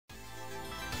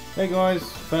Hey guys,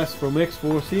 Fast from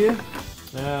X-Force here.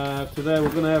 Today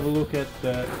we're going to have a look at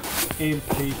the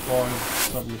MP5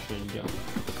 submachine gun,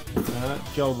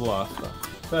 gel blaster.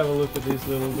 Let's have a look at this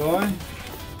little guy.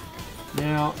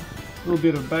 Now, a little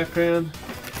bit of background.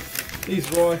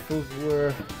 These rifles were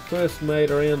first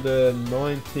made around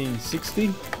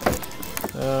 1960.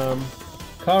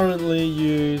 Currently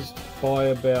used by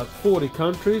about 40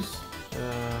 countries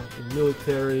in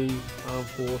military, armed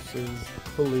forces,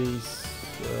 police,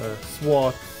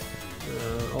 SWAT,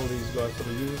 all these guys sort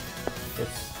of use.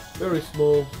 It's very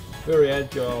small, very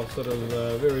agile, sort of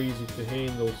very easy to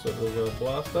handle sort of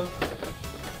blaster.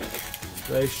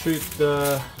 They shoot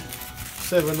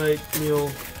 7-8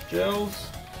 mil gels.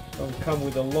 Don't come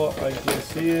with a lot, I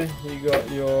guess. Here you got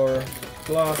your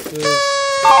glasses,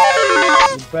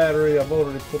 the battery. I've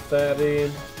already put that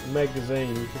in. The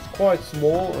magazine, which is quite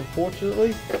small,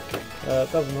 unfortunately. It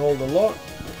doesn't hold a lot.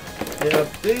 Now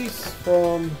these,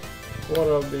 from what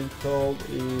I've been told,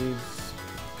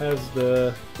 has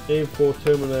the M4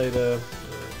 Terminator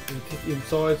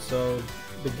inside. So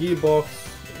the gearbox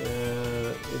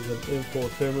is an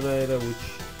M4 Terminator, which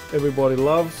everybody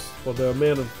loves for the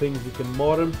amount of things you can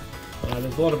mod them.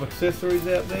 There's a lot of accessories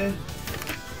out there.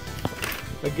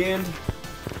 Again,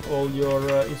 all your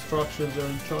instructions are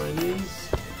in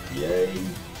Chinese. Yay!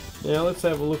 Now let's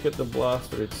have a look at the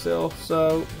blaster itself.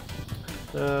 So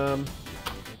the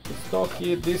stock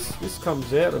here, this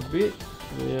comes out a bit.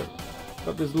 Yeah,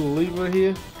 got this little lever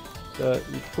here, so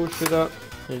you push it up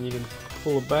and you can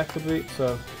pull it back a bit,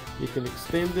 so you can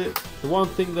extend it. The one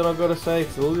thing that I've got to say,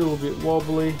 it's a little bit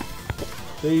wobbly.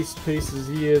 These pieces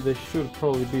here, they should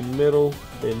probably be metal.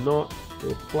 They're not.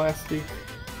 They're plastic.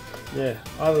 Yeah.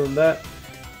 Other than that,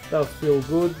 it does feel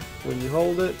good when you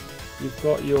hold it. You've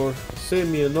got your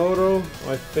semi-auto.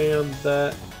 I found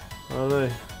that, I don't know,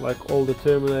 like all the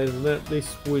Terminators and that, this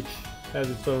switch has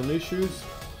its own issues.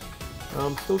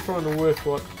 I'm still trying to work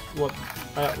what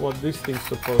this thing's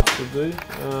supposed to do.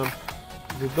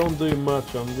 They don't do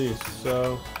much on this.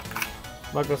 So,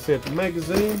 like I said, the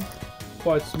magazine,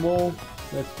 quite small.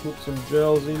 Let's put some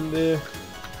gels in there.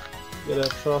 Get our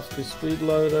trusty speed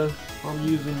loader. I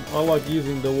like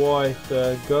using the white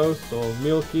ghosts or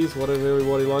milkies, whatever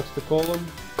everybody likes to call them.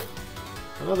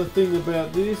 Another thing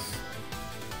about this,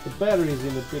 the battery is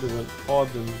in a bit of an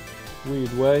odd and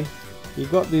weird way. You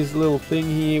got this little thing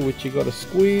here which you got to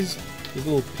squeeze. This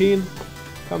little pin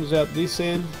comes out this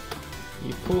end.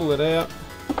 You pull it out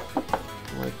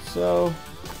like so.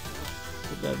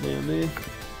 Put that down there.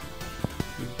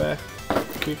 Your back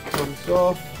clip comes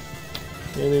off,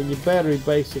 and then your battery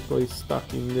basically is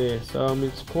stuck in there. So I mean,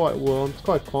 it's quite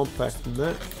compact in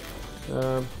that.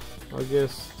 I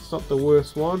guess it's not the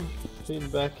worst one. Pin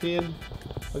back in.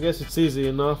 I guess it's easy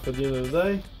enough at the end of the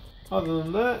day. Other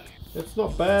than that, it's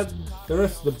not bad. The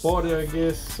rest of the body, I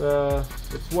guess,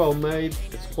 it's well made.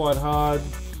 It's quite hard.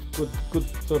 Good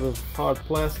sort of hard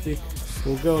plastic.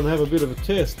 We'll go and have a bit of a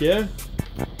test, yeah?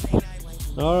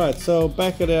 Alright, so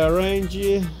back at our range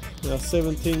here, our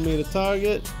 17 meter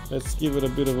target. Let's give it a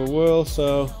bit of a whirl.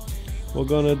 So we're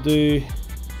gonna do,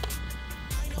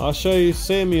 I'll show you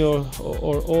semi or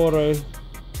auto,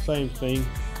 same thing.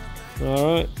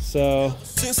 Alright, so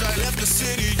since I left the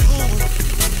city, you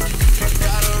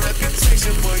got a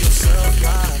reputation for yourself,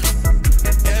 God.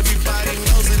 Everybody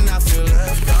knows and I feel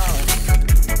left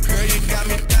out. Girl, you got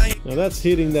me down. Now that's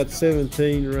hitting that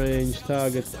 17 range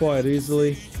target quite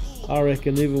easily. I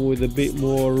reckon even with a bit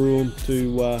more room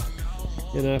to,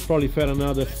 you know, probably fit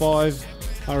another 5,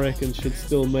 I reckon should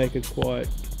still make it quite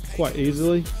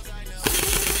easily.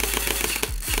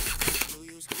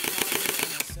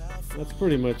 That's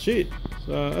pretty much it.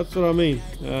 So that's what I mean.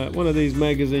 One of these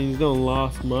magazines don't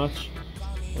last much.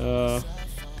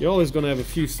 You're always going to have a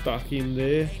few stuck in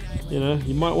there. You know,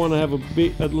 you might want to have a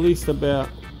bit, at least about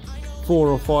 4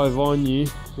 or 5 on you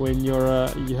when you're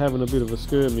having a bit of a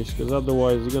skirmish, because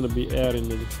otherwise you're going to be out in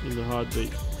the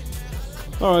heartbeat.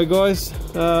 Alright guys,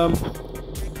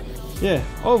 yeah,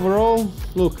 overall,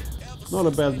 look, not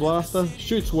a bad blaster,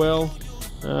 shoots well.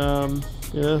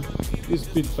 You know, this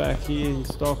bit back here in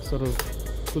stock sort of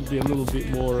could be a little bit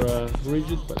more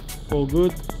rigid, but all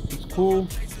good. It's cool,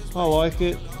 I like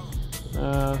it.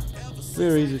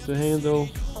 Very easy to handle,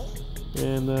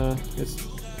 and it's,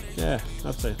 yeah,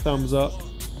 I'd say thumbs up.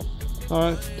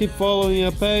 Alright, keep following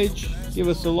our page, give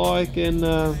us a like, and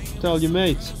tell your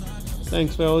mates.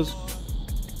 Thanks fellas.